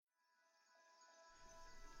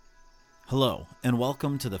Hello, and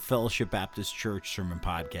welcome to the Fellowship Baptist Church Sermon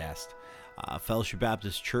Podcast. Fellowship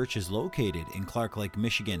Baptist Church is located in Clark Lake,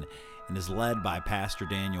 Michigan, and is led by Pastor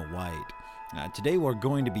Daniel White. Today we're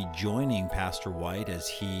going to be joining Pastor White as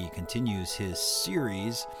he continues his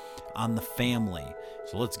series on the family.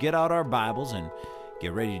 So let's get out our Bibles and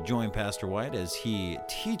get ready to join Pastor White as he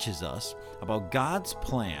teaches us about God's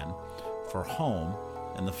plan for home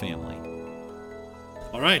and the family.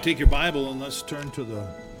 All right, take your Bible and let's turn to the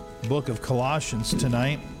book of Colossians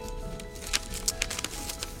tonight.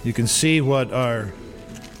 You can see what our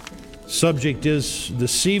subject is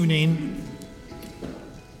this evening.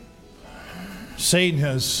 Satan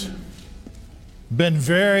has been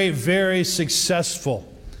very, very successful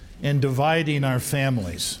in dividing our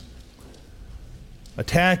families,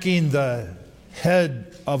 attacking the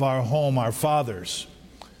head of our home, our fathers,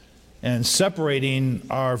 and separating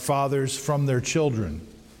our fathers from their children.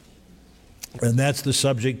 And that's the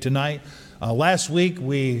subject tonight. Last week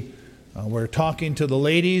we were talking to the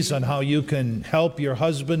ladies on how you can help your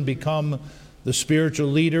husband become the spiritual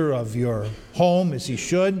leader of your home as he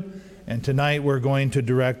should. And tonight we're going to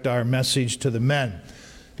direct our message to the men.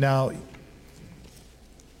 Now,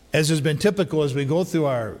 as has been typical as we go through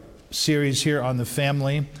our series here on the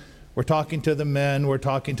family, we're talking to the men, we're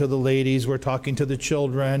talking to the ladies, we're talking to the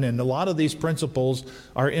children, and a lot of these principles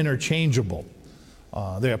are interchangeable.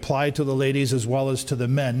 They apply to the ladies as well as to the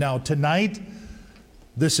men. Now, tonight,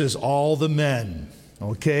 this is all the men,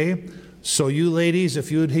 okay? So you ladies, if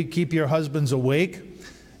you would keep your husbands awake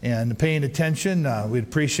and paying attention, we'd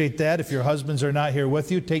appreciate that. If your husbands are not here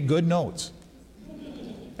with you, take good notes.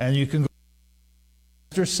 And you can go,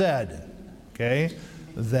 Pastor said, okay,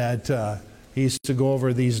 that he's to go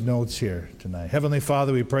over these notes here tonight. Heavenly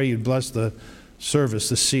Father, we pray you'd bless the service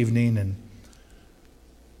this evening. And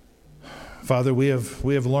Father, we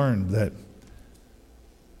have learned that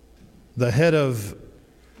the head of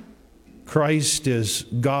Christ is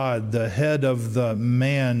God, the head of the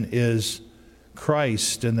man is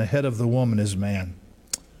Christ, and the head of the woman is man.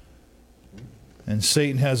 And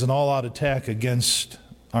Satan has an all-out attack against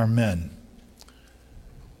our men.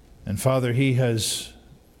 And Father, he has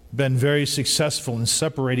been very successful in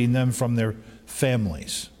separating them from their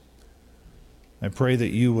families. I pray that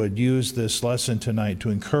you would use this lesson tonight to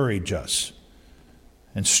encourage us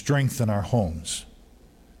and strengthen our homes.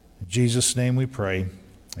 In Jesus' name we pray.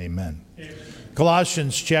 Amen. Amen.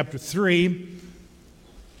 Colossians chapter 3,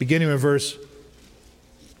 beginning with verse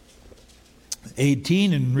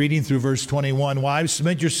 18 and reading through verse 21. Wives,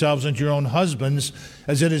 submit yourselves unto your own husbands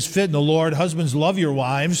as it is fit in the Lord. Husbands, love your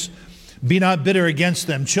wives. Be not bitter against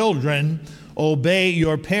them. Children, obey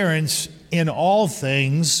your parents in all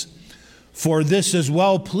things, for this is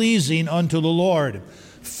well-pleasing unto the Lord.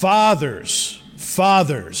 Fathers,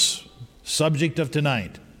 subject of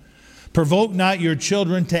tonight, provoke not your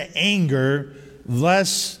children to anger,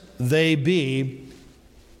 lest they be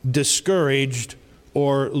discouraged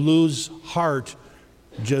or lose heart,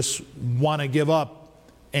 just want to give up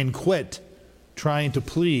and quit trying to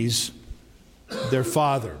please their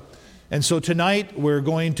father. And so tonight we're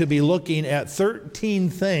going to be looking at 13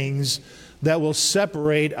 things that will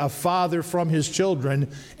separate a father from his children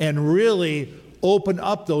and really open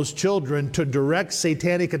up those children to direct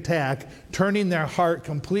satanic attack, turning their heart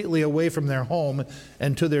completely away from their home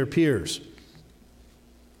and to their peers.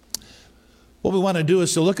 What we want to do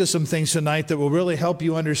is to look at some things tonight that will really help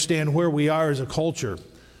you understand where we are as a culture.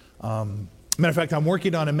 Matter of fact, I'm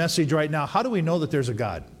working on a message right now. How do we know that there's a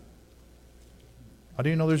God? How do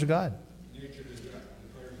you know there's a God?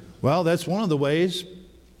 Well, that's one of the ways.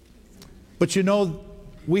 But you know,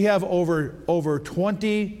 we have over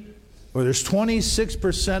 20, or there's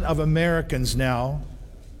 26% of Americans now.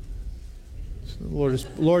 The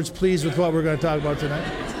Lord's pleased with what we're going to talk about tonight.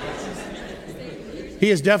 He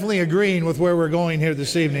is definitely agreeing with where we're going here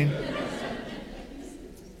this evening.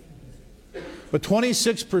 But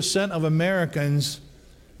 26% of Americans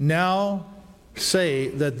now say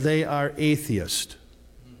that they are atheist.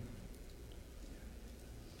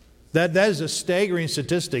 That is a staggering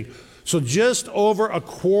statistic. So just over a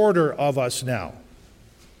quarter of us now.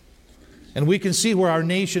 And we can see where our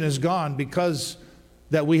nation has gone because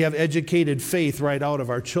that we have educated faith right out of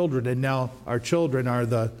our children. And now our children are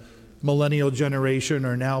the millennial generation,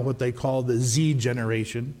 or now what they call the Z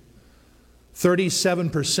generation.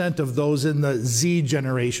 37% of those in the Z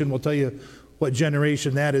generation, we'll tell you what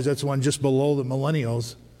generation that is. That's one just below the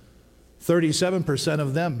millennials. 37%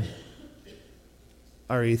 of them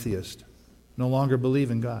are atheist, no longer believe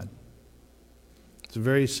in God. It's a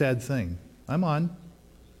very sad thing. I'm on.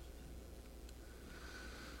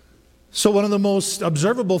 So one of the most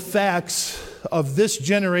observable facts of this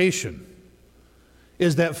generation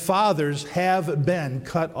is that fathers have been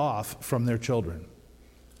cut off from their children.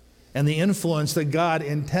 And the influence that God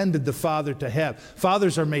intended the father to have.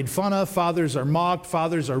 Fathers are made fun of, fathers are mocked,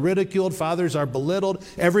 fathers are ridiculed, fathers are belittled.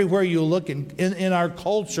 Everywhere you look in our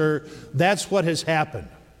culture, that's what has happened.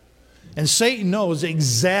 And Satan knows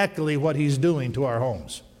exactly what he's doing to our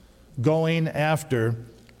homes, going after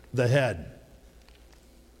the head.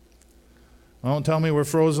 Don't tell me we're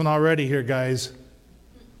frozen already here, guys.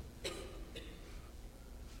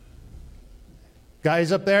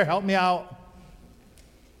 Guys up there, help me out.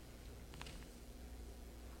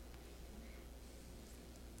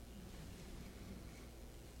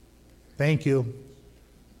 Thank you.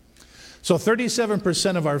 So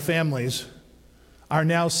 37% of our families are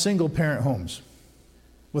now single-parent homes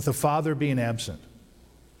with the father being absent.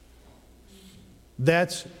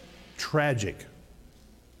 That's tragic.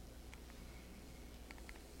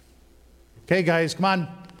 Okay, guys, come on.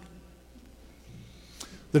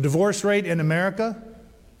 The divorce rate in America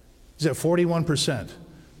is at 41%.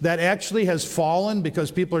 That actually has fallen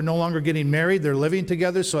because people are no longer getting married. They're living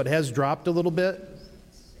together, so it has dropped a little bit.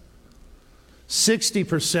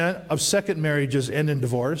 60% of second marriages end in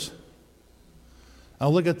divorce. Now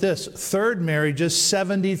look at this. Third marriages,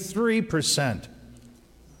 73%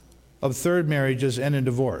 of third marriages end in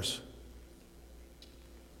divorce.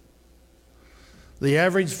 The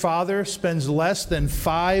average father spends less than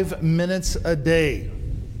 5 minutes a day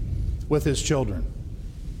with his children.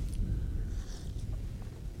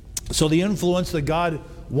 So the influence that God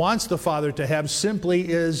wants the father to have simply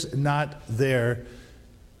is not there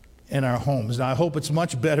in our homes. Now, I hope it's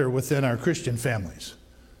much better within our Christian families.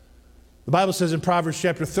 The Bible says in Proverbs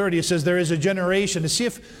chapter 30, it says there is a generation, to see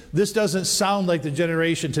if this doesn't sound like the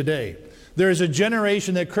generation today. There is a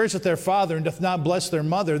generation that curseth their father and doth not bless their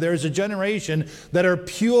mother. There is a generation that are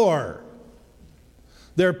pure.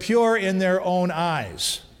 They're pure in their own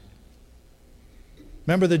eyes.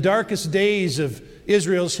 Remember, the darkest days of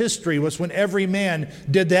Israel's history was when every man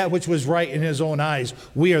did that which was right in his own eyes.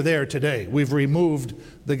 We are there today. We've removed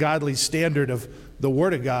the godly standard of the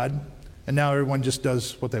Word of God, and now everyone just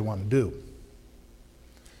does what they want to do.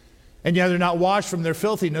 And yet they're not washed from their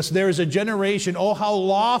filthiness. There is a generation, oh, how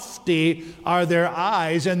lofty are their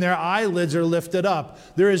eyes, and their eyelids are lifted up.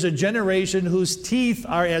 There is a generation whose teeth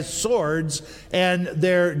are as swords, and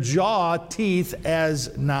their jaw teeth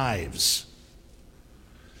as knives.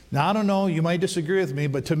 Now, I don't know, you might disagree with me,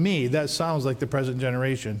 but to me, that sounds like the present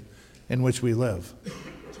generation in which we live.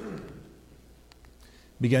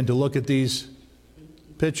 Begin to look at these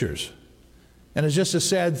pictures. And it's just a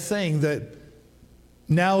sad thing that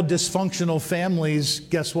now dysfunctional families,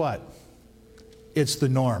 guess what? It's the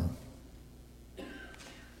norm.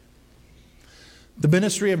 The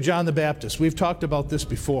ministry of John the Baptist. We've talked about this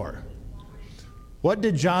before. What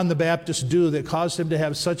did John the Baptist do that caused him to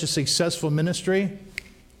have such a successful ministry?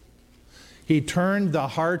 He turned the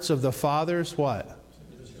hearts of the fathers, what?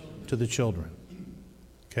 To the children.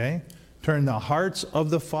 Okay? Turn the hearts of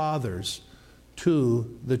the fathers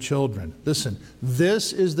to the children. Listen,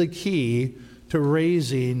 this is the key to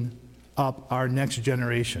raising up our next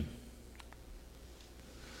generation.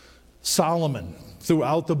 Solomon,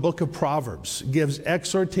 throughout the book of Proverbs, gives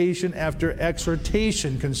exhortation after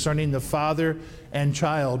exhortation concerning the father and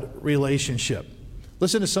child relationship.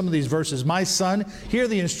 Listen to some of these verses. My son, hear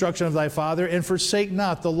the instruction of thy father, and forsake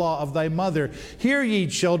not the law of thy mother. Hear ye,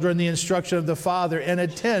 children, the instruction of the father, and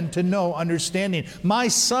attend to know understanding. My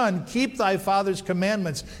son, keep thy father's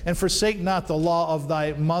commandments, and forsake not the law of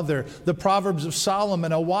thy mother. The Proverbs of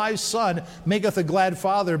Solomon, a wise son maketh a glad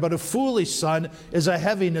father, but a foolish son is a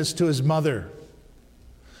heaviness to his mother.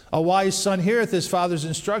 A wise son heareth his father's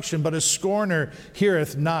instruction, but a scorner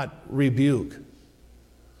heareth not rebuke.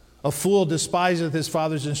 A fool despiseth his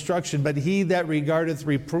father's instruction, but he that regardeth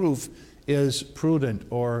reproof is prudent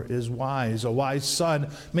or is wise. A wise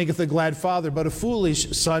son maketh a glad father, but a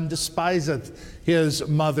foolish son despiseth his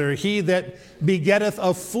mother. He that begetteth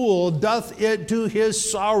a fool doth it to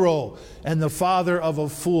his sorrow, and the father of a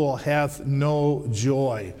fool hath no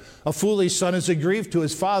joy. A foolish son is a grief to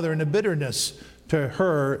his father, and a bitterness to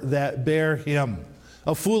her that bare him.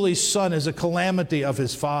 A foolish son is a calamity of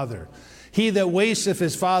his father. He that wasteth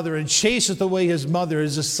his father and chaseth away his mother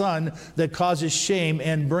is a son that causes shame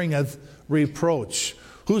and bringeth reproach.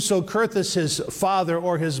 Whoso curseth his father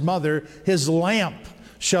or his mother, his lamp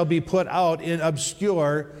shall be put out in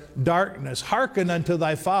obscure darkness. Hearken unto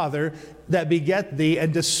thy father that beget thee,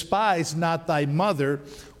 and despise not thy mother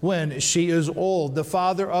when she is old. The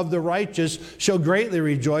father of the righteous shall greatly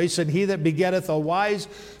rejoice, and he that begetteth a wise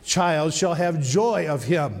child shall have joy of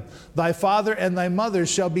him. Thy father and thy mother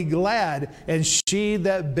shall be glad, and she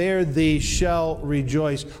that bare thee shall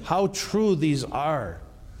rejoice. How true these are.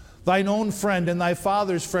 Thine own friend and thy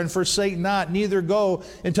father's friend forsake not, neither go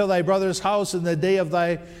into thy brother's house in the day of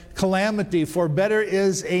thy calamity. For better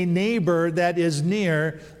is a neighbor that is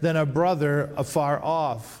near than a brother afar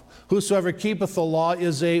off. Whosoever keepeth the law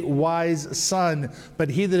is a wise son,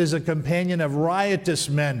 but he that is a companion of riotous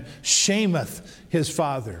men shameth his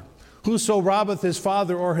father. Whoso robbeth his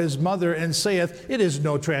father or his mother and saith, It is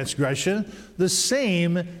no transgression, the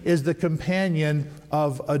same is the companion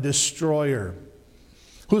of a destroyer.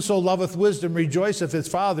 Whoso loveth wisdom rejoiceth his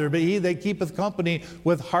father, but he that keepeth company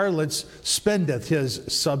with harlots spendeth his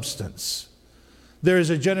substance. There is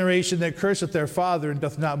a generation that curseth their father and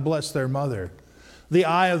doth not bless their mother. The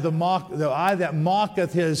eye that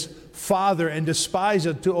mocketh his father and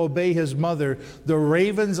despiseth to obey his mother. The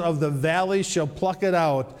ravens of the valley shall pluck it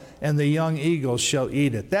out, and the young eagles shall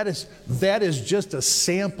eat it. That is just a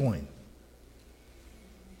sampling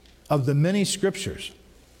of the many scriptures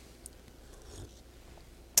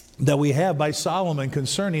that we have by Solomon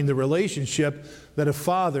concerning the relationship that a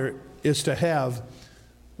father is to have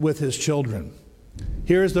with his children.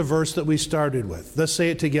 Here's the verse that we started with. Let's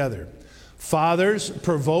say it together. Fathers,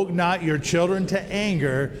 provoke not your children to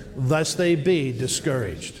anger, lest they be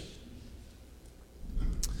discouraged.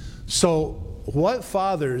 So, what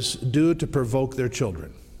fathers do to provoke their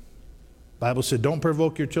children? The Bible said, don't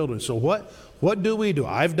provoke your children. So what do we do?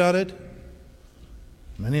 I've done it.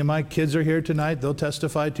 Many of my kids are here tonight. They'll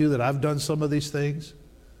testify to you that I've done some of these things.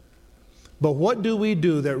 But what do we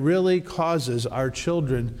do that really causes our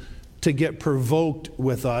children to get provoked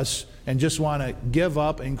with us and just want to give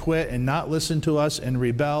up and quit and not listen to us and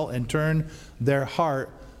rebel and turn their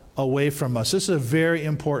heart away from us? This is a very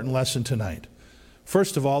important lesson tonight.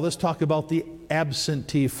 First of all, let's talk about the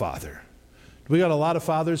absentee father. We got a lot of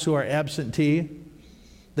fathers who are absentee.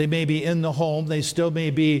 They may be in the home. They still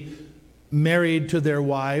may be married to their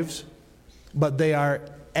wives, but they are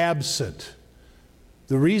absent.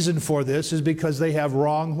 The reason for this is because they have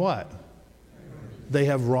wrong what? They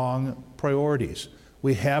have wrong priorities.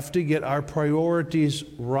 We have to get our priorities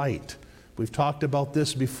right. We've talked about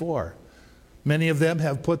this before. Many of them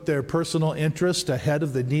have put their personal interest ahead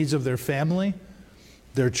of the needs of their family,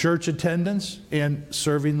 their church attendance, and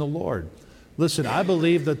serving the Lord. Listen, I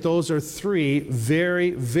believe that those are three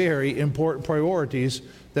very, very important priorities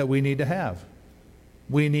that we need to have.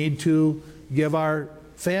 We need to give our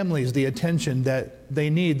families the attention that they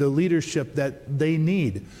need, the leadership that they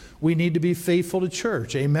need. We need to be faithful to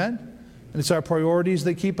church. Amen? And it's our priorities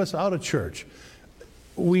that keep us out of church.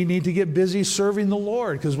 We need to get busy serving the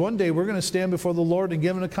Lord, because one day we're going to stand before the Lord and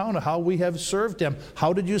give an account of how we have served Him.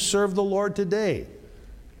 How did you serve the Lord today?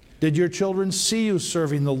 Did your children see you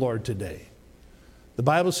serving the Lord today? The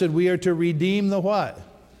Bible said we are to redeem the what?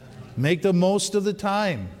 Make the most of the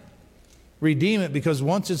time. Redeem it, because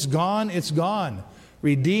once it's gone, it's gone.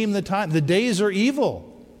 Redeem the time. The days are evil.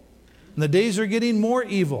 And the days are getting more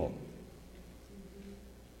evil.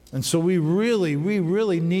 And so we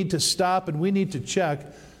really need to stop, and we need to check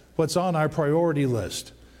what's on our priority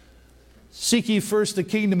list. Seek ye first the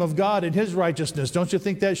kingdom of God and His righteousness. Don't you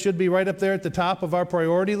think that should be right up there at the top of our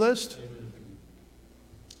priority list? Amen.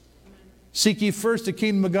 Seek ye first the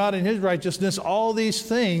kingdom of God and His righteousness. All these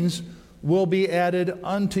things will be added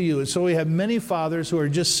unto you. And so we have many fathers who are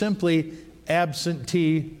just simply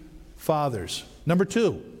absentee fathers. Number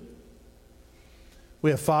two,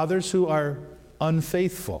 we have fathers who are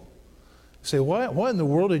unfaithful. You say, what in the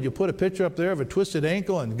world did you put a picture up there of a twisted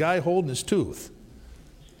ankle and a guy holding his tooth?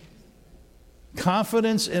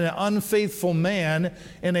 Confidence in an unfaithful man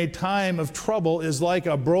in a time of trouble is like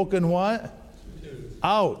a broken what?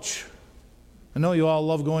 Ouch. I know you all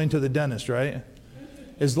love going to the dentist, right?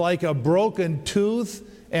 It's like a broken tooth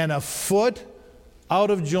and a foot out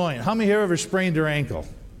of joint. How many here ever sprained their ankle?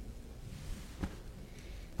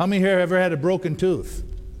 How many here ever had a broken tooth?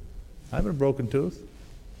 I have a broken tooth.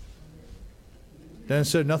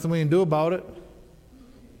 Dentist said nothing we can do about it.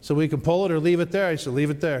 So we can pull it or leave it there. I said leave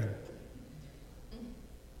it there.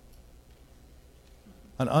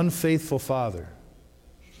 An unfaithful father.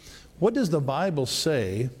 What does the Bible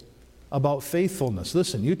say about faithfulness?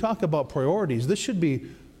 Listen, you talk about priorities. This should be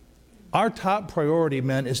our top priority,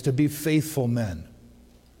 men, is to be faithful men.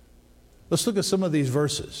 Let's look at some of these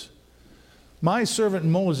verses. My servant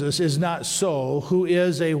Moses is not so, who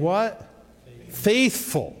is a what?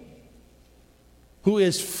 faithful. Who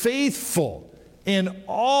is faithful in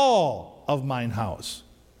all of mine house.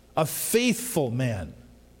 A faithful man.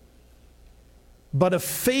 But a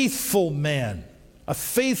faithful man. A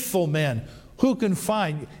faithful man. Who can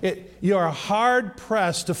find it? You are hard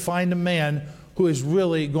pressed to find a man who is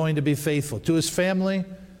really going to be faithful to his family,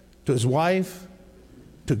 to his wife,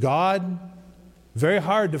 to God. Very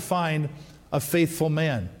hard to find a faithful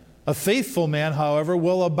man. A faithful man, however,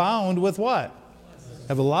 will abound with what?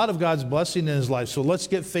 Have a lot of God's blessing in his life. So let's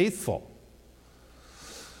get faithful.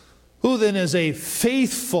 Who then is a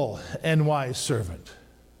faithful and wise servant?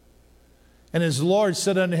 And his Lord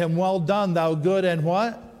said unto him, Well done, thou good and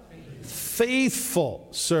what? Faithful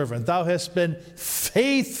servant. Thou hast been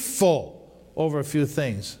faithful over a few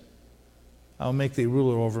things. I'll make thee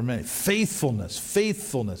ruler over many. Faithfulness,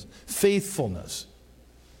 faithfulness, faithfulness.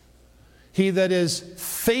 He that is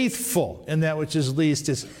faithful in that which is least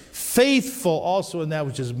is faithful also in that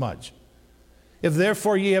which is much. If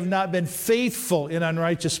therefore ye have not been faithful in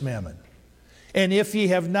unrighteous mammon, and if ye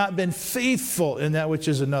have not been faithful in that which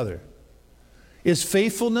is another. Is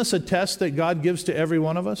faithfulness a test that God gives to every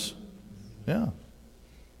one of us? Yeah.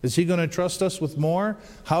 Is he going to trust us with more?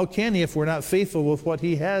 How can he if we're not faithful with what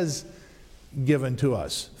he has given to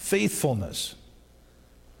us? Faithfulness.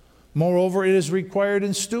 Moreover, it is required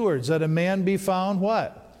in stewards that a man be found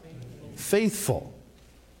what? Faithful.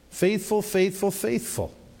 Faithful, faithful,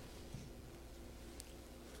 faithful.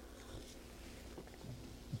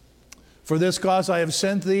 For this cause I have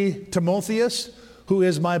sent thee Timotheus, who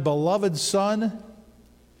is my beloved son.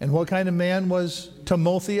 And what kind of man was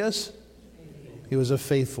Timotheus? He was a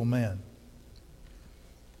faithful man.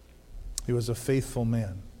 He was a faithful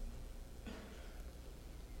man.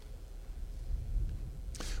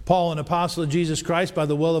 Paul, an apostle of Jesus Christ by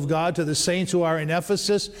the will of God, to the saints who are in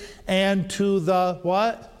Ephesus and to the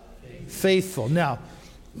what? Faithful. Now,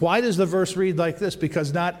 why does the verse read like this?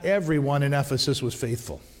 Because not everyone in Ephesus was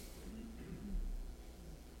faithful.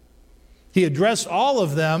 He addressed all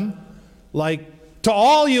of them like to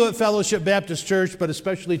all you at Fellowship Baptist Church, but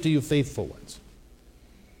especially to you faithful ones.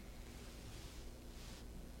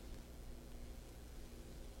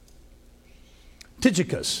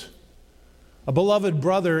 Tychicus, a beloved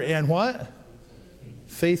brother and what?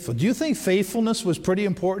 Faithful. Do you think faithfulness was pretty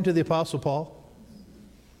important to the Apostle Paul?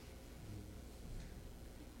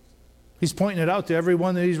 He's pointing it out to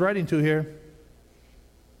everyone that he's writing to here.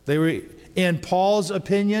 They were, in Paul's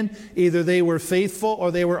opinion, either they were faithful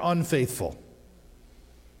or they were unfaithful.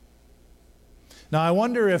 Now, I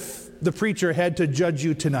wonder if the preacher had to judge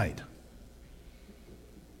you tonight.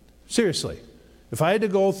 Seriously. If I had to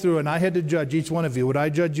go through and I had to judge each one of you, would I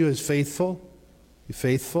judge you as faithful? You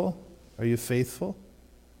faithful? Are you faithful?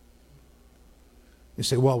 You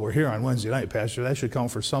say, well, we're here on Wednesday night, Pastor. That should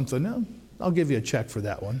count for something. No, I'll give you a check for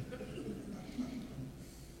that one.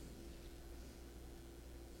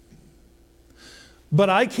 But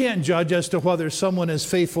I can't judge as to whether someone is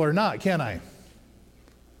faithful or not, can I?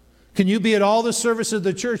 Can you be at all the services of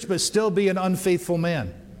the church but still be an unfaithful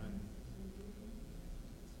man?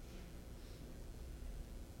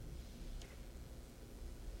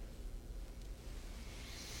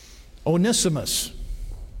 Onesimus.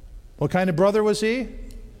 What kind of brother was he?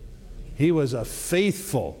 He was a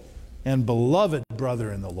faithful and beloved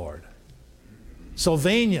brother in the Lord.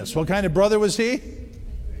 Sylvanus. What kind of brother was he? Do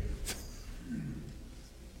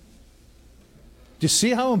you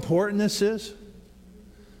see how important this is?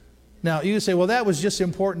 Now, you say, well, that was just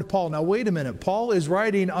important to Paul. Now, wait a minute. Paul is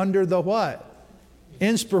writing under the what?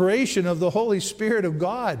 Inspiration of the Holy Spirit of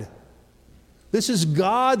God. This is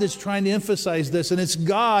God that's trying to emphasize this, and it's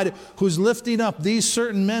God who's lifting up these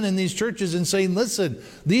certain men in these churches and saying, listen,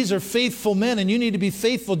 these are faithful men, and you need to be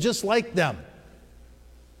faithful just like them.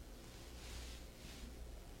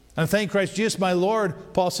 And thank Christ Jesus, my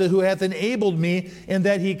Lord, Paul said, who hath enabled me in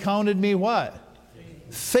that he counted me what?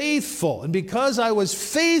 Faithful. And because I was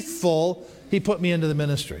faithful, he put me into the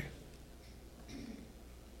ministry.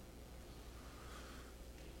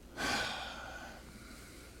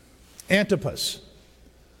 Antipas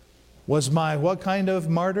was my what kind of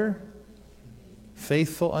martyr?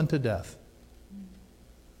 Faithful unto death.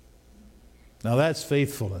 Now that's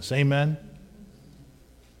faithfulness. Amen?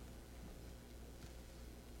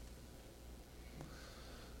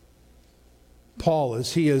 Paul,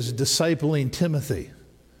 as he is discipling Timothy.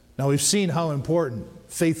 Now we've seen how important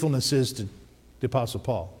faithfulness is to the Apostle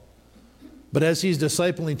Paul. But as he's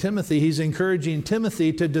discipling Timothy, he's encouraging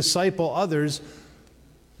Timothy to disciple others.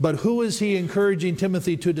 But who is he encouraging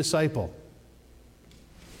Timothy to disciple?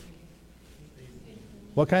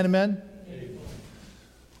 What kind of men?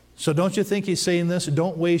 So don't you think he's saying this?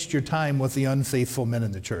 Don't waste your time with the unfaithful men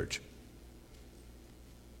in the church.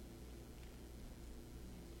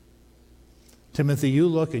 Timothy, you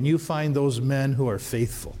look and you find those men who are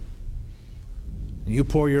faithful. And you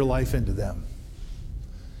pour your life into them.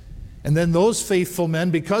 And then those faithful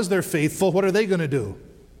men, because they're faithful, what are they going to do?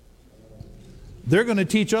 They're going to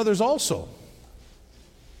teach others also.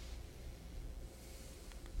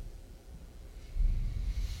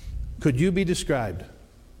 Could you be described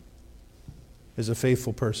as a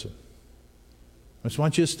faithful person? I just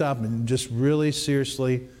want you to stop and just really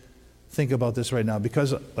seriously think about this right now.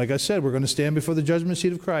 Because, like I said, we're going to stand before the judgment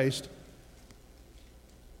seat of Christ.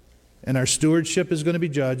 And our stewardship is going to be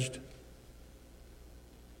judged.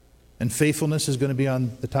 And faithfulness is going to be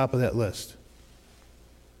on the top of that list.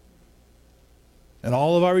 And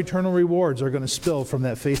all of our eternal rewards are going to spill from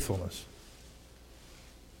that faithfulness.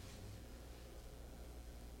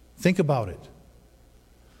 Think about it.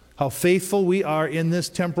 How faithful we are in this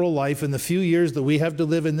temporal life in the few years that we have to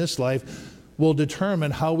live in this life will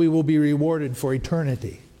determine how we will be rewarded for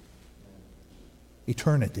eternity.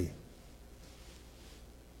 Eternity.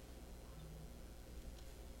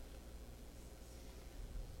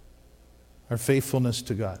 Our faithfulness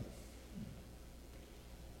to God.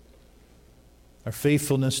 Our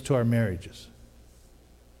faithfulness to our marriages.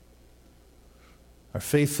 Our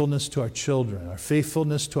faithfulness to our children. Our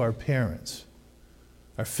faithfulness to our parents.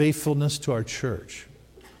 Our faithfulness to our church.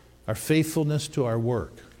 Our faithfulness to our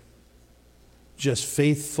work. Just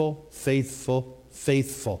faithful, faithful,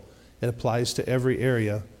 faithful. It applies to every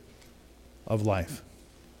area of life.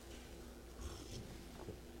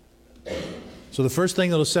 So the first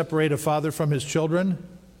thing that will separate a father from his children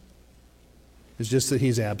is just that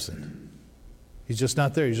he's absent. He's just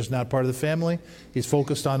not there. He's just not part of the family. He's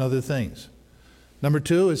focused on other things. Number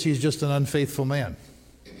two is he's just an unfaithful man.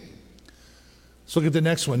 Let's look at the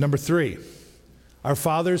next one. Number three, are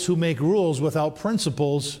fathers who make rules without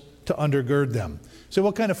principles to undergird them. So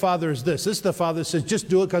what kind of father is this? This is the father that says, just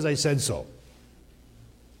do it because I said so.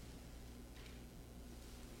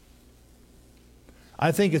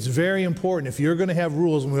 I think it's very important if you're going to have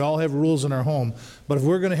rules, and we all have rules in our home, but if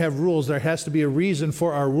we're going to have rules, there has to be a reason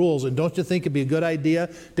for our rules. And don't you think it'd be a good idea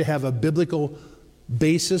to have a biblical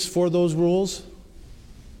basis for those rules?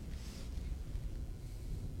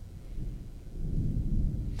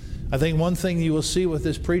 I think one thing you will see with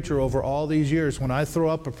this preacher over all these years, when I throw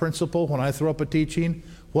up a principle, when I throw up a teaching,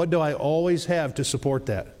 what do I always have to support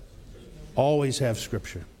that? Always have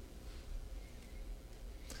Scripture.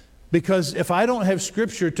 Because if I don't have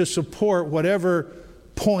Scripture to support whatever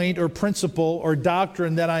point or principle or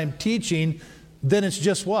doctrine that I'm teaching, then it's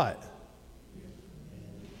just what?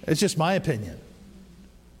 It's just my opinion.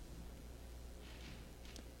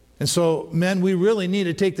 And so, men, we really need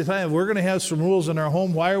to take the time. If we're going to have some rules in our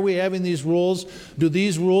home, why are we having these rules? Do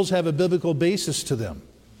these rules have a biblical basis to them?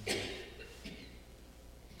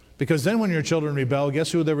 Because then when your children rebel,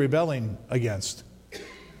 guess who they're rebelling against?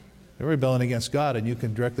 They're rebelling against God, and you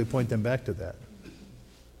can directly point them back to that.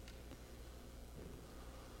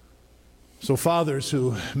 So fathers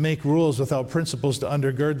who make rules without principles to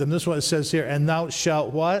undergird them, this is what it says here, and thou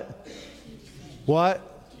shalt what?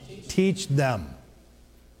 What? Teach them.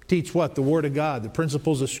 Teach what? The Word of God, the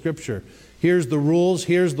principles of Scripture. Here's the rules,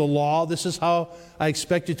 here's the law, this is how I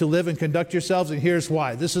expect you to live and conduct yourselves, and here's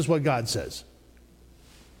why. This is what God says.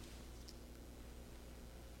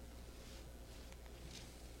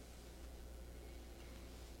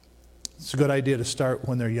 It's a good idea to start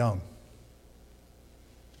when they're young.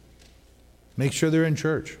 Make sure they're in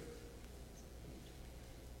church.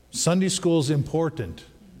 Sunday school is important.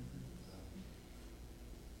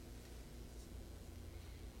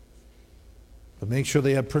 But make sure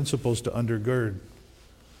they have principles to undergird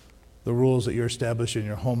the rules that you're establishing in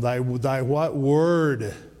your home. Thy what?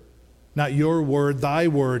 Word. Not your word. Thy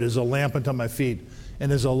word is a lamp unto my feet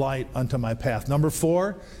and is a light unto my path. Number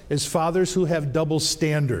 4 is fathers who have double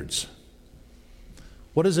standards.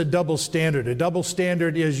 What is a double standard? A double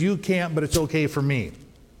standard is you can't, but it's okay for me.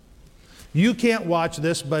 You can't watch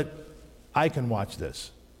this, but I can watch this.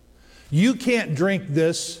 You can't drink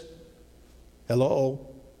this. Hello.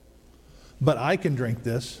 But I can drink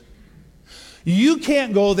this. You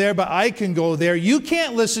can't go there, but I can go there. You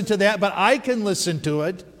can't listen to that, but I can listen to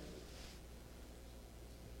it.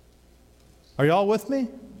 Are you all with me?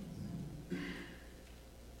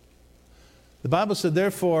 The Bible said,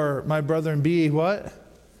 therefore, my brethren, be what?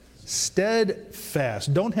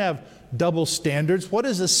 Steadfast. Don't have double standards. What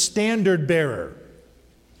is a standard bearer?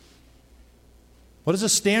 What is a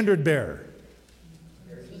standard bearer?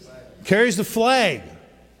 Carries the flag.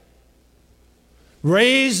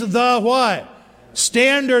 Raise the what?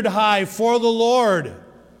 Standard high for the Lord.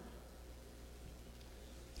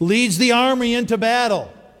 Leads the army into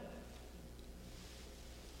battle.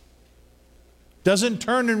 Doesn't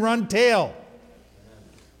turn and run tail.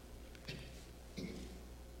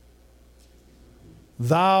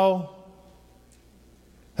 Thou,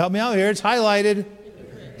 help me out here, it's highlighted.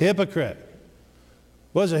 Hypocrite.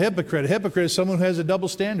 What is a hypocrite? A hypocrite is someone who has a double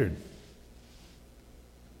standard.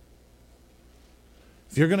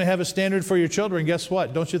 If you're going to have a standard for your children, guess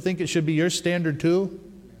what? Don't you think it should be your standard too?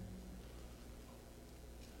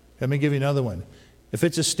 Let me give you another one. If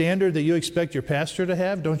it's a standard that you expect your pastor to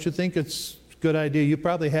have, don't you think it's a good idea you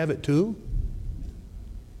probably have it too?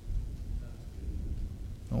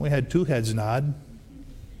 Well, we had two heads nod.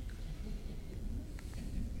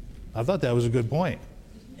 I thought that was a good point.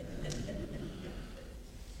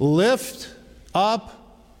 Lift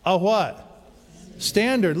up a what?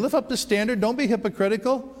 Standard. Lift up the standard. Don't be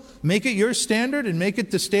hypocritical. Make it your standard and make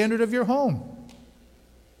it the standard of your home.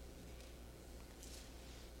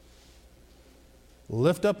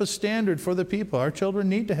 Lift up a standard for the people. Our children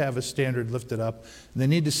need to have a standard lifted up. They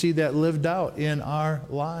need to see that lived out in our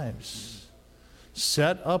lives.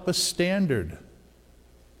 Set up a standard.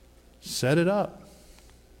 Set it up.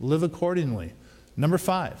 Live accordingly. Number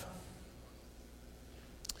 5.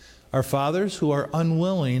 Are fathers who are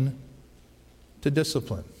unwilling to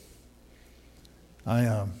discipline.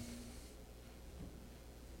 I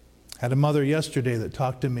had a mother yesterday that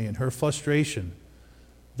talked to me in her frustration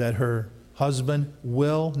that her husband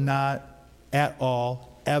will not at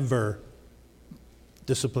all ever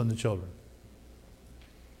discipline the children.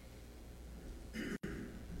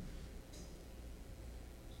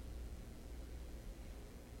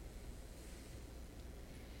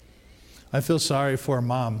 I feel sorry for a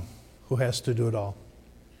mom who has to do it all.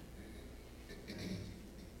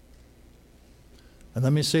 And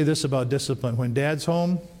let me say this about discipline. When dad's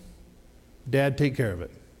home, dad take care of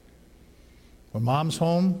it. When mom's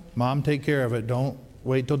home, mom take care of it. Don't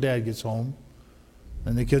wait till dad gets home.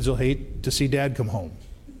 And the kids will hate to see dad come home.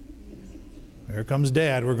 Here comes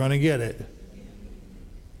dad, we're going to get it.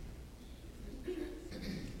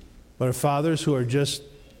 But our fathers who are just,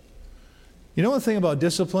 you know one thing about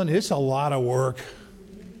discipline? It's a lot of work.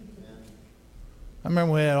 I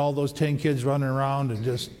remember we had all those 10 kids running around and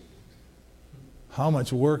just how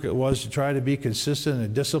much work it was to try to be consistent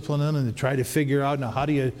and discipline them and to try to figure out, now how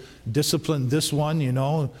do you discipline this one, you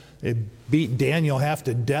know? It beat Daniel half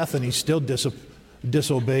to death and he still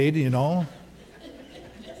disobeyed, you know?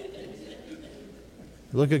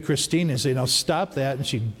 Look at Christina and say, now stop that, and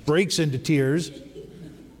she breaks into tears.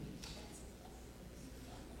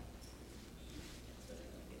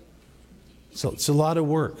 So it's a lot of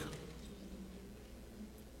work.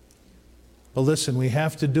 But listen, we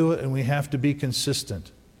have to do it and we have to be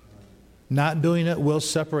consistent. Not doing it will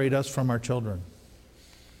separate us from our children.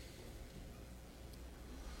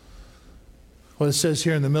 What it says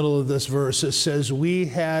here in the middle of this verse, it says, we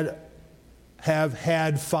have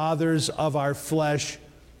had fathers of our flesh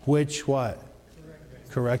which what?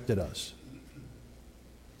 Corrected us.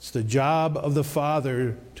 It's the job of the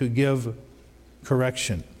father to give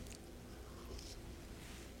correction.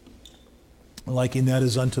 Liking that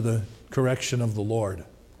is unto the correction of the Lord.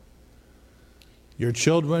 Your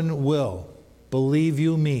children will, believe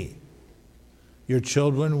you me, your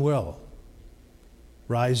children will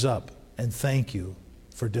rise up and thank you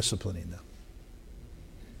for disciplining them.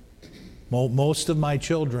 Most of my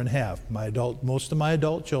children have. Most of my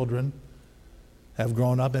adult children have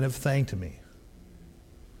grown up and have thanked me.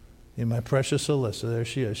 And my precious Alyssa, there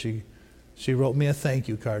she is. She wrote me a thank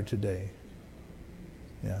you card today.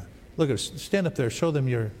 Yeah. Look at her. Stand up there. Show them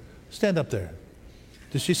your... Stand up there.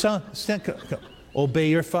 Does she sound... Obey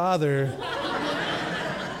your father.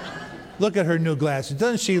 Look at her new glasses.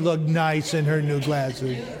 Doesn't she look nice in her new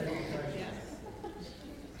glasses?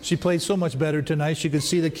 She played so much better tonight. She could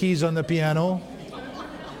see the keys on the piano.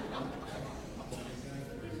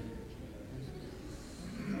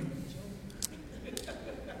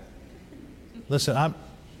 Listen,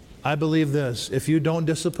 I believe this. If you don't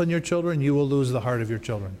discipline your children, you will lose the heart of your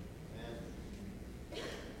children.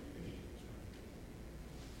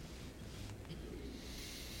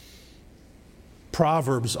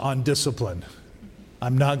 Proverbs on discipline.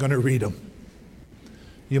 I'm not going to read them.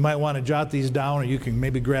 You might want to jot these down, or you can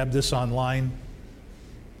maybe grab this online.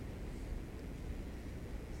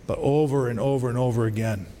 But over and over and over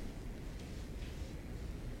again.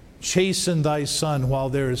 Chasten thy son while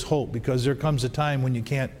there is hope, because there comes a time when you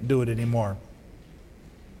can't do it anymore.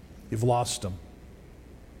 You've lost him.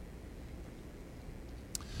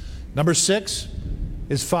 Number 6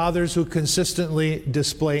 is fathers who consistently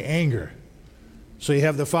display anger. So you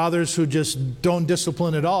have the fathers who just don't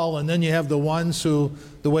discipline at all, and then you have the ones who,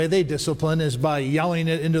 the way they discipline is by yelling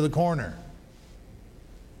it into the corner.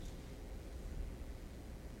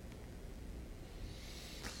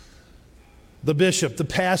 The bishop, the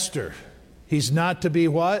pastor, he's not to be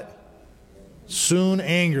what? Soon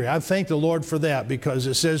angry. I thank the Lord for that, because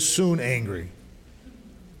it says soon angry.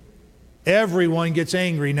 Everyone gets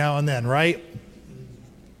angry now and then, right?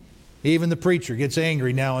 Even the preacher gets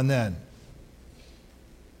angry now and then.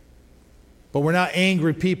 But we're not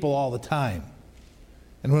angry people all the time.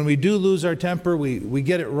 And when we do lose our temper, we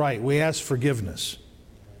get it right. We ask forgiveness.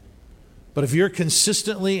 But if you're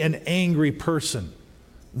consistently an angry person,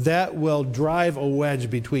 that will drive a wedge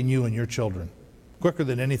between you and your children, quicker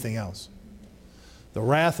than anything else. The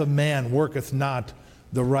wrath of man worketh not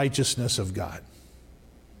the righteousness of God.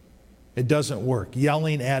 It doesn't work.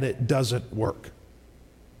 Yelling at it doesn't work.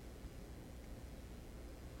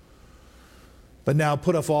 But now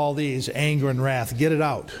put off all these, anger and wrath. Get it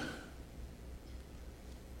out.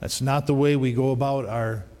 That's not the way we go about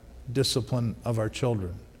our discipline of our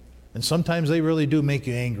children. And sometimes they really do make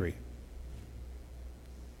you angry.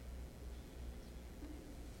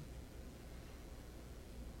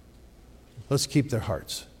 Let's keep their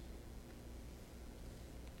hearts.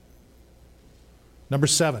 Number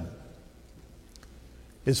 7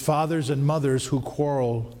 is fathers and mothers who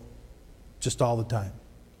quarrel just all the time.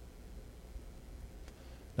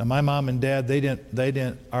 Now, my mom and dad, they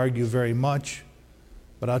didn't argue very much,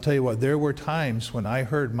 but I'll tell you what, there were times when I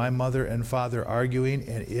heard my mother and father arguing,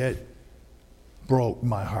 and it broke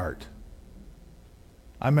my heart.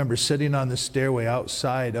 I remember sitting on the stairway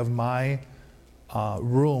outside of my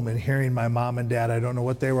room and hearing my mom and dad. I don't know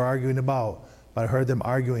what they were arguing about, but I heard them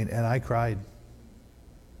arguing, and I cried.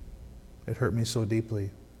 It hurt me so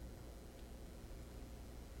deeply.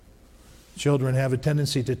 Children have a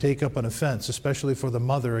tendency to take up an offense, especially for the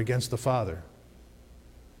mother against the father.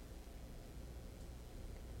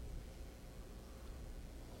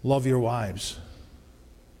 Love your wives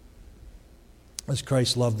as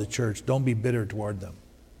Christ loved the church. Don't be bitter toward them.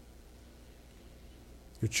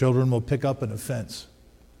 Your children will pick up an offense.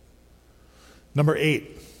 Number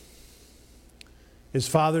 8 is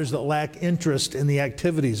fathers that lack interest in the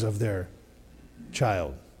activities of their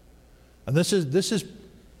child. And this is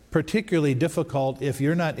particularly difficult if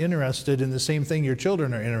you're not interested in the same thing your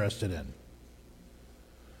children are interested in.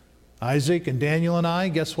 Isaac and Daniel and I,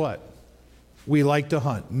 guess what? We like to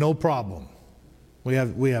hunt, no problem. We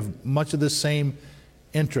have much of the same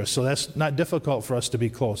interest, so that's not difficult for us to be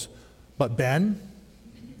close. But Ben,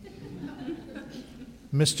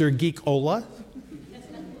 Mr. Geek-ola,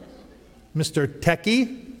 Mr.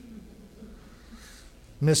 Techie,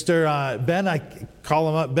 Mr. Ben, I call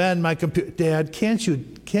him up, Ben, my computer, Dad, can't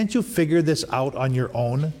you figure this out on your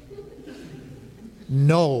own?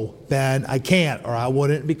 No, Ben, I can't, or I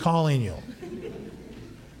wouldn't be calling you.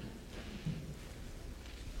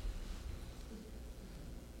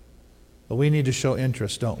 But we need to show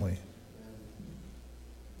interest, don't we?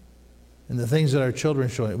 In the things that our children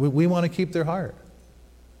show. We want to keep their heart.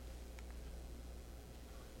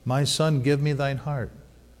 My son, give me thine heart.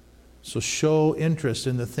 So show interest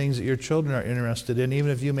in the things that your children are interested in, even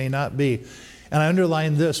if you may not be. And I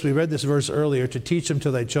underline this. We read this verse earlier, to teach them to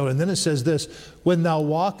thy children. And then it says this, when thou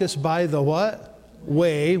walkest by the what?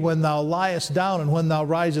 Way, when thou liest down and when thou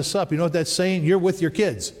risest up. You know what that's saying? You're with your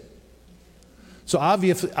kids. So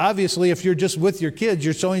obviously, if you're just with your kids,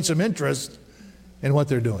 you're showing some interest in what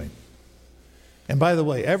they're doing. And by the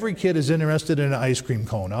way, every kid is interested in an ice cream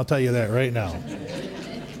cone. I'll tell you that right now.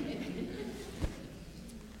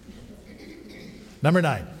 Number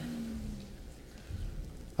 9.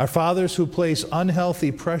 Are fathers who place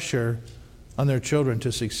unhealthy pressure on their children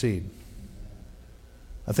to succeed.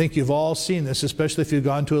 I think you've all seen this, especially if you've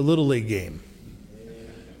gone to a Little League game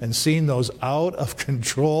and seen those out of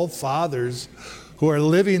control fathers who are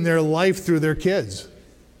living their life through their kids.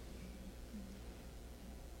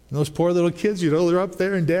 And those poor little kids, they're up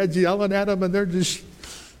there and dad's yelling at them and they're just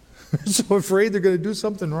so afraid they're going to do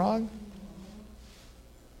something wrong.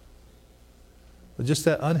 But just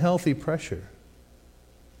that unhealthy pressure.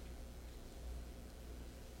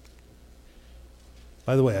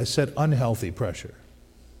 By the way, I said unhealthy pressure.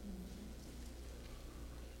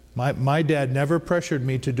 My dad never pressured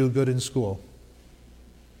me to do good in school.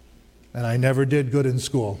 And I never did good in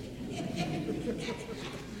school.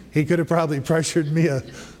 He could have probably pressured me a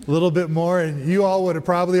little bit more, and you all would have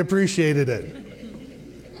probably appreciated it.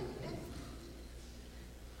 It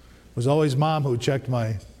was always Mom who checked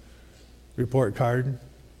my report card.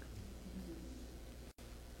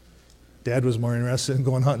 Dad was more interested in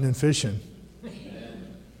going hunting and fishing.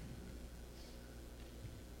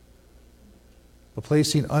 but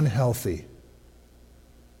placing unhealthy.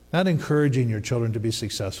 Not encouraging your children to be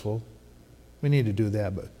successful. We need to do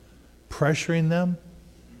that, but pressuring them,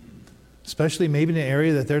 especially maybe in an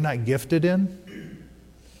area that they're not gifted in.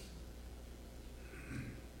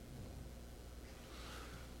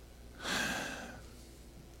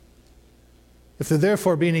 If there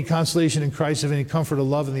therefore be any consolation in Christ, if any comfort of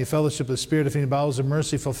love in the fellowship of the Spirit, if any bowels of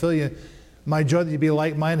mercy, fulfill you my joy that you be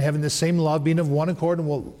like-minded, having the same love, being of one accord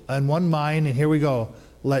and one mind. And here we go.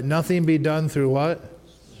 Let nothing be done through what?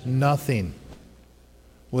 Nothing.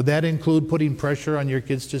 Would that include putting pressure on your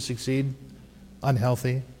kids to succeed?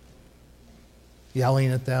 Unhealthy?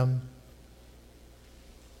 Yelling at them?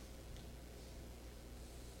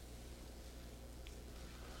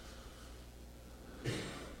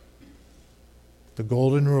 The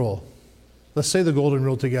golden rule. Let's say the golden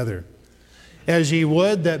rule together. As ye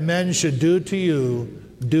would that men should do to you,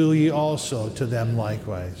 do ye also to them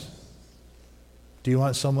likewise. Do you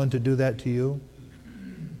want someone to do that to you?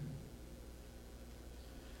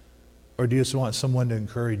 Or do you just want someone to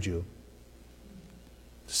encourage you?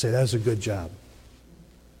 To say, that's a good job.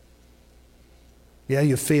 Yeah,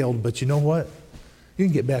 you failed, but you know what? You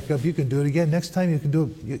can get back up. You can do it again. Next time you can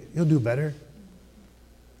do it. You'll do better.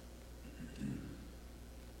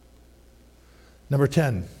 Number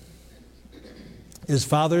 10 is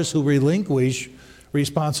fathers who relinquish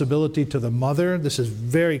responsibility to the mother. This is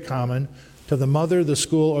very common. To the mother, the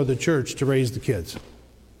school, or the church to raise the kids.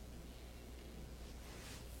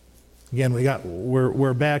 Again,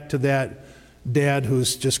 we're back to that dad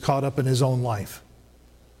who's just caught up in his own life.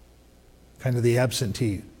 Kind of the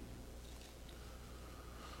absentee.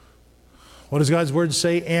 What does God's word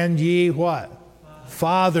say? And ye what?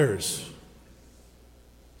 Fathers.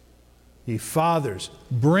 Ye fathers,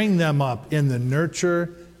 bring them up in the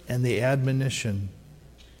nurture and the admonition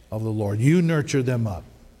of the Lord. You nurture them up.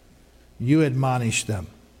 You admonish them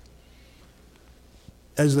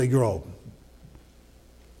as they grow.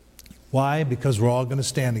 Why? Because we're all going to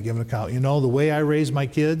stand and give an account. You know, the way I raise my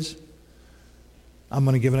kids, I'm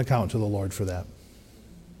going to give an account to the Lord for that.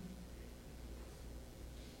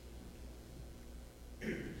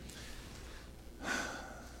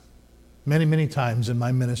 Many, many times in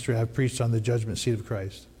my ministry, I've preached on the judgment seat of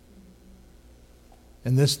Christ.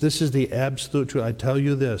 And this is the absolute truth. I tell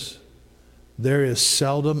you this. There is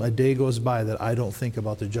seldom a day goes by that I don't think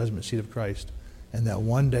about the judgment seat of Christ. And that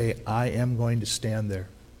one day I am going to stand there.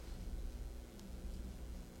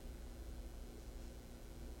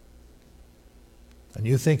 And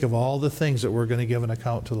you think of all the things that we're going to give an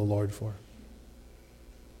account to the Lord for.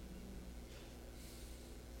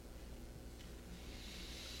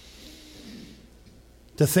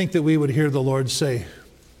 To think that we would hear the Lord say,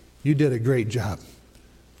 you did a great job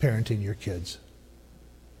parenting your kids.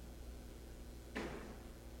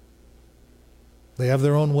 They have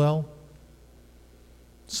their own will.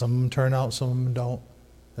 Some of them turn out, some of them don't.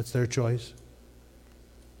 That's their choice.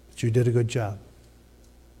 But you did a good job.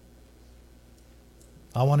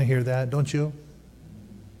 I want to hear that, don't you?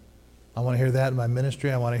 I want to hear that in my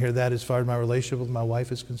ministry. I want to hear that as far as my relationship with my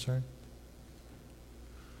wife is concerned.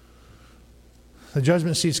 The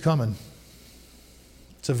judgment seat's coming.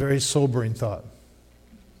 It's a very sobering thought.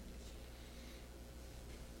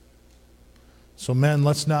 So men,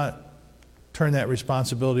 let's not turn that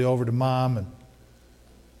responsibility over to mom and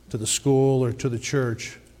to the school or to the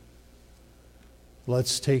church.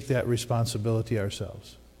 Let's take that responsibility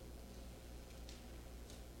ourselves.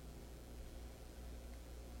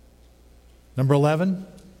 Number 11,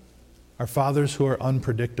 are fathers who are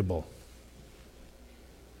unpredictable.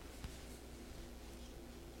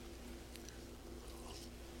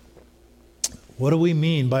 What do we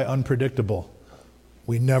mean by unpredictable?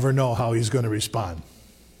 We never know how he's going to respond.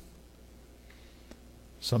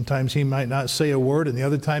 Sometimes he might not say a word, and the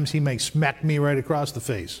other times he might smack me right across the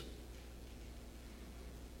face.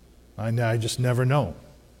 I just never know.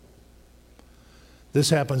 This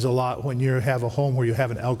happens a lot when you have a home where you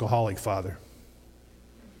have an alcoholic father.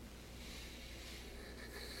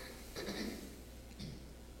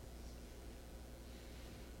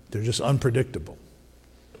 They're just unpredictable.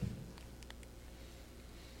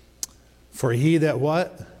 For he that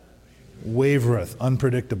what? Wavereth.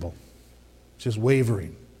 Unpredictable. Just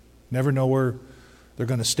wavering. Never know where they're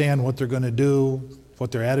going to stand, what they're going to do,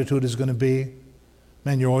 what their attitude is going to be.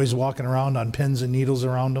 Man, you're always walking around on pins and needles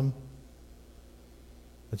around them.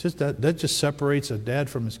 It's just that just separates a dad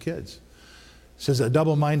from his kids. It says a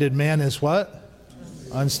double-minded man is what?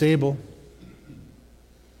 Unstable.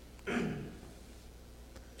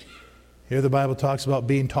 Here the Bible talks about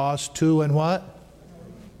being tossed to and what?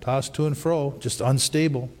 Tossed to and fro, just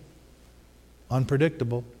unstable,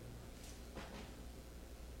 unpredictable.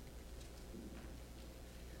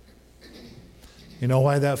 You know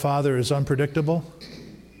why that father is unpredictable?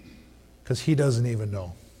 Because he doesn't even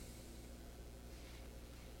know.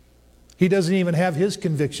 He doesn't even have his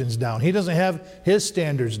convictions down. He doesn't have his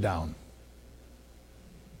standards down.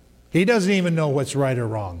 He doesn't even know what's right or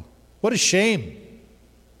wrong. What a shame.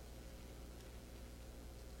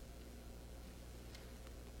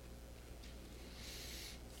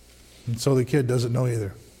 And so the kid doesn't know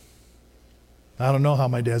either. I don't know how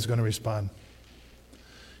my dad's going to respond.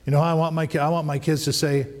 You know how I want my kids to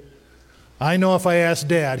say, I know if I ask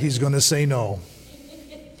Dad, he's going to say no.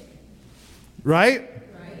 Right?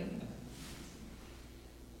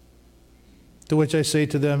 To which I say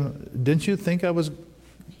to them, didn't you think I was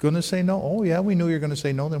going to say no? Oh, yeah, we knew you were going to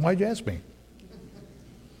say no. Then why'd you ask me?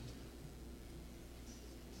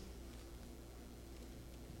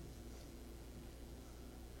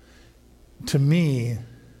 To me,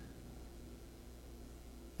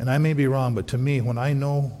 and I may be wrong, but to me, when I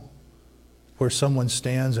know where someone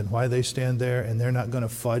stands and why they stand there and they're not going to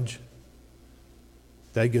fudge,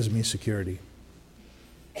 that gives me security.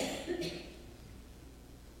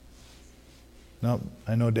 No,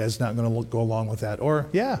 I know Dad's not going to go along with that. Or,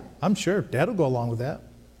 yeah, I'm sure Dad will go along with that.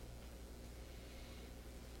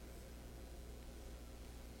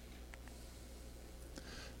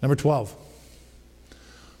 Number 12,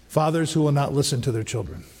 fathers who will not listen to their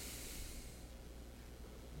children.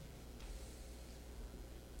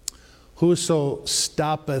 Whoso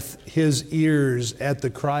stoppeth his ears at the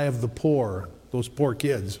cry of the poor, those poor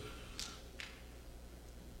kids,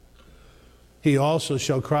 he also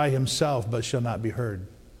shall cry himself, but shall not be heard.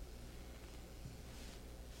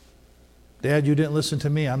 Dad, you didn't listen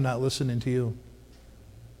to me. I'm not listening to you.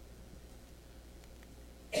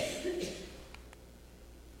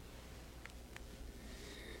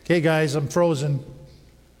 Okay, guys, I'm frozen.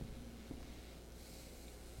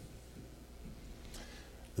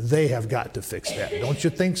 They have got to fix that. Don't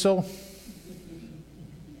you think so?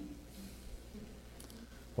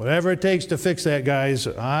 Whatever it takes to fix that, guys,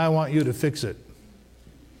 I want you to fix it.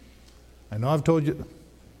 I know I've told you.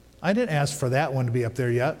 I didn't ask for that one to be up there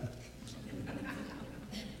yet.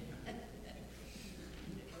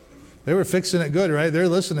 They were fixing it good, right? They're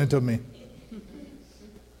listening to me.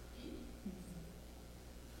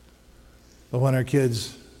 But when our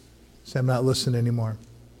kids say, I'm not listening anymore.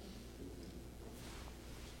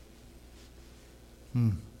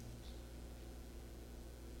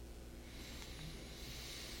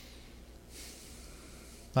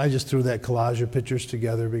 I just threw that collage of pictures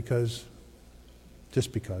together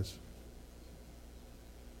just because.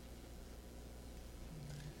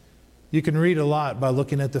 You can read a lot by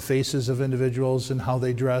looking at the faces of individuals and how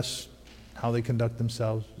they dress, how they conduct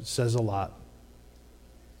themselves. It says a lot.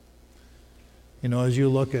 You know, as you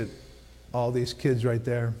look at all these kids right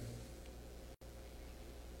there,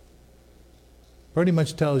 pretty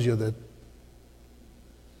much tells you that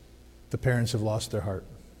the parents have lost their heart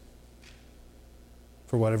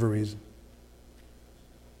for whatever reason.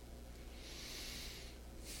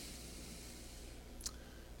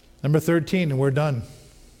 Number 13, and we're done.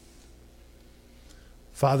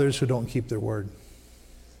 Fathers who don't keep their word.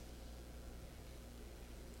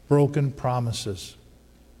 Broken promises.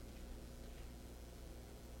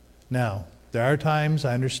 Now, there are times,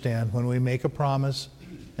 I understand, when we make a promise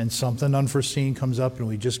and something unforeseen comes up and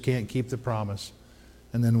we just can't keep the promise.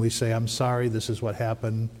 And then we say, I'm sorry, this is what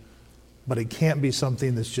happened. But it can't be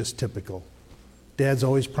something that's just typical. Dad's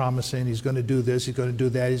always promising he's going to do this, he's going to do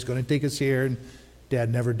that, he's going to take us here, and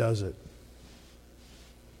Dad never does it.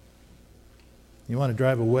 You want to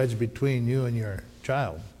drive a wedge between you and your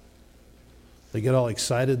child. They get all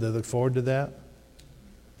excited, they look forward to that.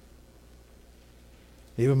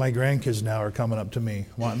 Even my grandkids now are coming up to me,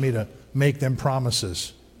 wanting me to make them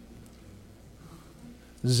promises.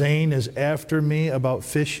 Zane is after me about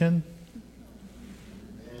fishing.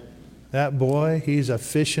 That boy, he's a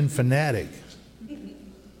fishing fanatic.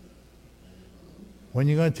 When are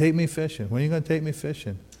you going to take me fishing? When are you going to take me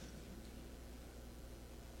fishing?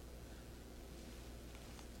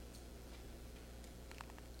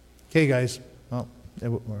 Okay, guys. Oh,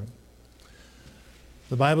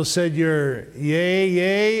 the Bible said your yea,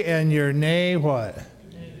 yea, and your nay, what?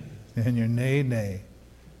 Nay. And your nay, nay.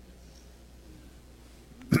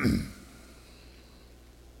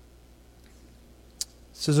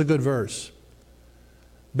 This is a good verse.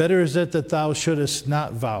 Better is it that thou shouldest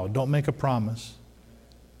not vow, don't make a promise,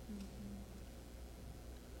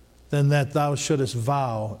 than that thou shouldest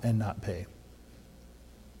vow and not pay.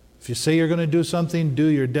 If you say you're going to do something, do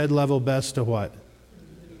your dead level best to what?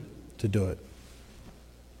 To do it.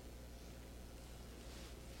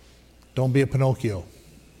 Don't be a Pinocchio.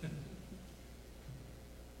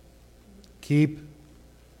 Keep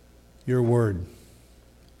your word.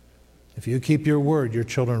 If you keep your word, your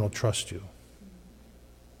children will trust you.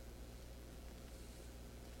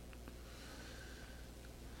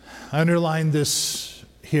 I underlined this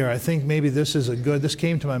here. I think maybe this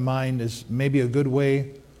came to my mind as maybe a good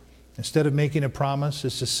way, instead of making a promise,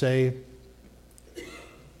 is to say,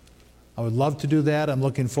 I would love to do that. I'm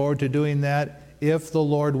looking forward to doing that. If the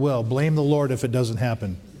Lord will. Blame the Lord if it doesn't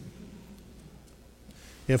happen.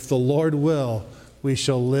 If the Lord will, we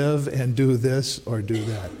shall live and do this or do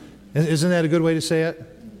that. Isn't that a good way to say it?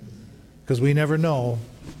 Because we never know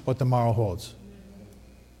what tomorrow holds.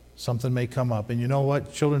 Something may come up. And you know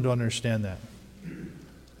what? Children don't understand that.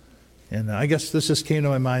 And I guess this just came to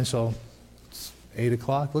my mind, so it's 8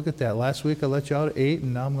 o'clock. Look at that. Last week I let you out at 8,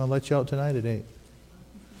 and now I'm going to let you out tonight at 8.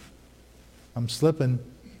 I'm slipping.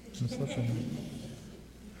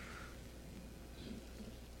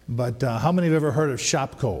 But how many have ever heard of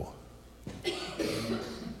Shopko?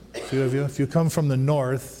 A few of you. If you come from the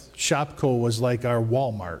north, Shopko was like our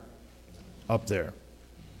Walmart up there.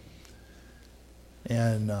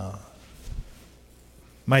 And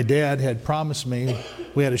my dad had promised me,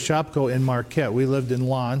 we had a Shopko in Marquette. We lived in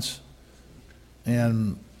Lawrence.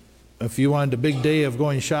 And if you wanted a big day of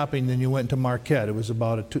going shopping, then you went to Marquette. It was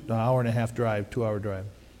about an hour and a half drive, 2-hour drive.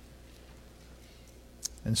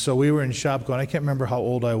 And so we were in Shopko, and I can't remember how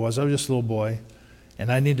old I was. I was just a little boy,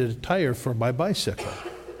 and I needed a tire for my bicycle.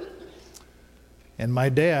 And my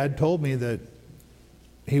dad told me that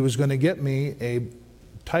he was going to get me a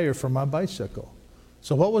tire for my bicycle.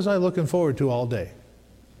 So what was I looking forward to all day?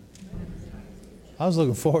 I was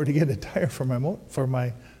looking forward to getting a tire for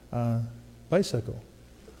my bicycle.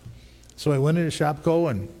 So I went into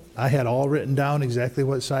Shopko, and I had all written down exactly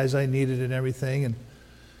what size I needed and everything.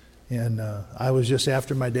 And I was just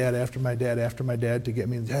after my dad to get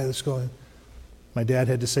me, hey, let's go. My dad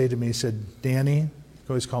had to say to me, he said, Danny, he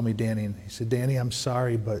always called me Danny. And he said, Danny, I'm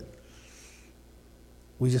sorry, but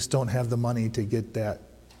we just don't have the money to get that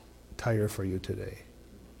tire for you today.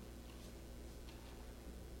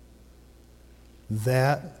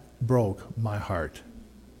 That broke my heart.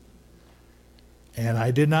 And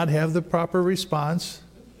I did not have the proper response.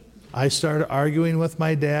 I started arguing with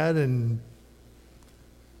my dad, and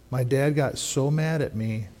my dad got so mad at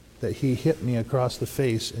me that he hit me across the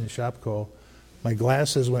face in Shopko. My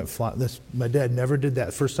glasses went flying. My dad never did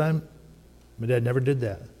that. First time, my dad never did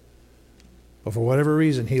that. But for whatever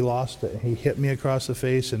reason, he lost it. He hit me across the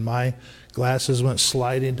face, and my glasses went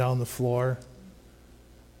sliding down the floor.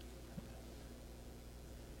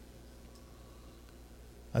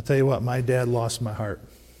 I tell you what, my dad lost my heart.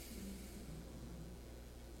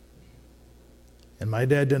 And my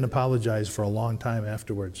dad didn't apologize for a long time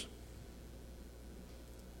afterwards.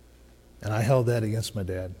 And I held that against my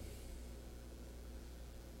dad.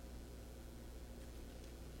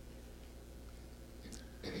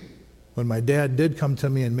 When my dad did come to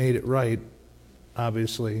me and made it right,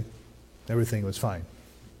 obviously, everything was fine.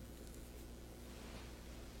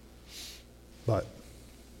 But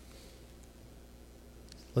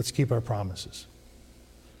let's keep our promises.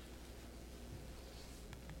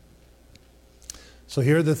 So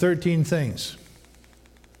here are the 13 things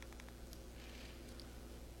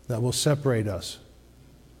that will separate us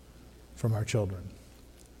from our children.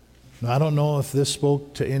 Now, I don't know if this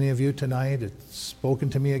spoke to any of you tonight. It's spoken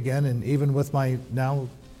to me again, and even with my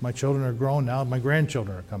children are grown now, my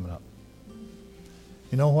grandchildren are coming up.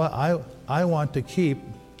 You know what? I want to keep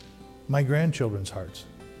my grandchildren's hearts.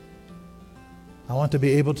 I want to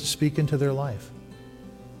be able to speak into their life.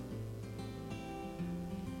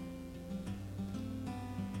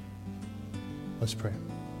 Let's pray.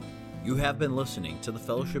 You have been listening to the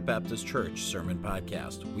Fellowship Baptist Church Sermon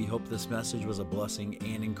Podcast. We hope this message was a blessing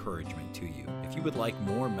and encouragement to you. If you would like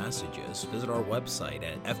more messages, visit our website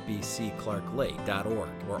at fbcclarklake.org,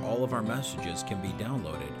 where all of our messages can be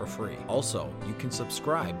downloaded for free. Also, you can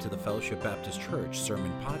subscribe to the Fellowship Baptist Church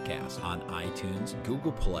Sermon Podcast on iTunes,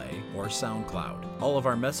 Google Play, or SoundCloud. All of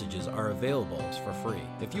our messages are available for free.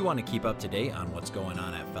 If you want to keep up to date on what's going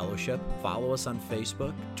on at Fellowship, follow us on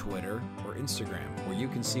Facebook, Twitter, or Instagram, where you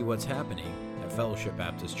can see what's happening at Fellowship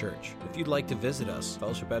Baptist Church. If you'd like to visit us,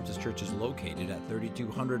 Fellowship Baptist Church is located at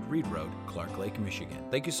 3200 Reed Road, Clark Lake, Michigan.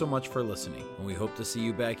 Thank you so much for listening, and we hope to see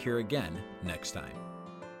you back here again next time.